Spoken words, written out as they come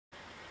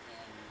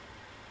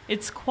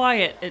It's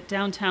quiet at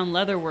downtown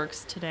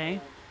Leatherworks today.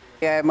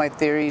 Yeah, I have my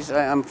theories.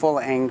 I'm full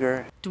of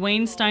anger.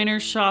 Dwayne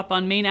Steiner's shop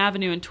on Main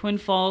Avenue in Twin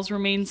Falls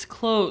remains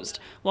closed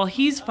while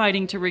he's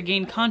fighting to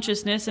regain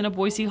consciousness in a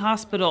Boise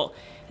hospital.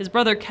 His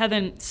brother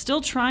Kevin still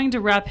trying to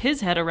wrap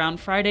his head around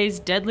Friday's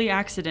deadly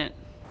accident.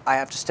 I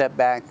have to step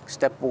back,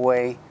 step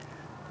away.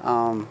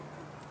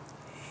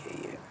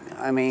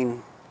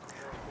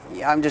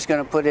 I'm just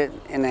going to put it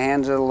in the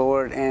hands of the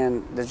Lord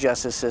and the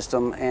justice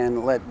system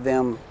and let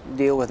them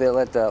deal with it.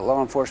 Let the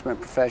law enforcement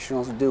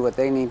professionals do what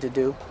they need to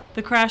do.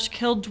 The crash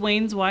killed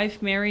Dwayne's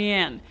wife, Mary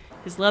Ann.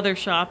 His leather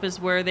shop is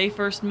where they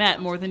first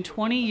met more than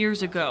 20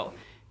 years ago.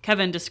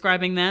 Kevin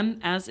describing them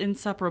as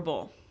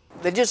inseparable.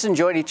 They just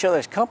enjoyed each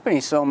other's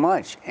company so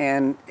much,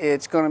 and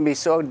it's going to be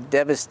so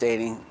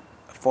devastating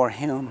for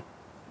him.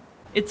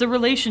 It's a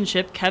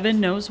relationship Kevin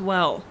knows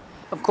well.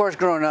 Of course,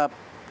 growing up,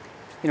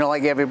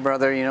 like every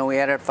brother, we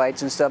had our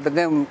fights and stuff, but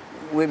then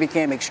we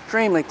became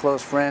extremely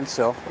close friends,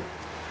 so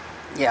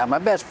yeah, my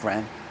best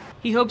friend.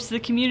 He hopes the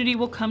community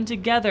will come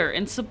together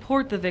and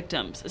support the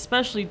victims,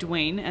 especially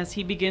Dwayne, as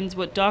he begins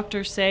what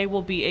doctors say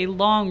will be a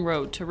long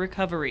road to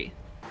recovery.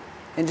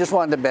 And just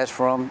wanted the best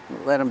for him,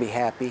 let him be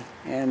happy,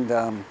 and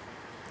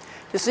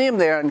to see him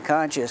there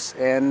unconscious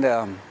and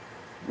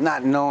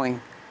not knowing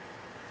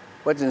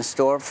what's in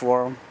store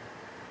for him,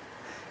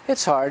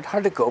 it's hard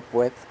to cope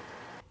with.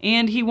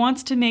 And he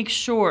wants to make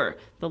sure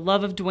the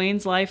love of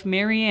Dwayne's life,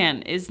 Mary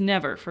Ann, is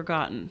never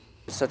forgotten.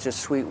 Such a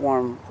sweet,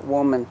 warm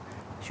woman.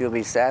 She'll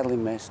be sadly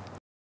missed.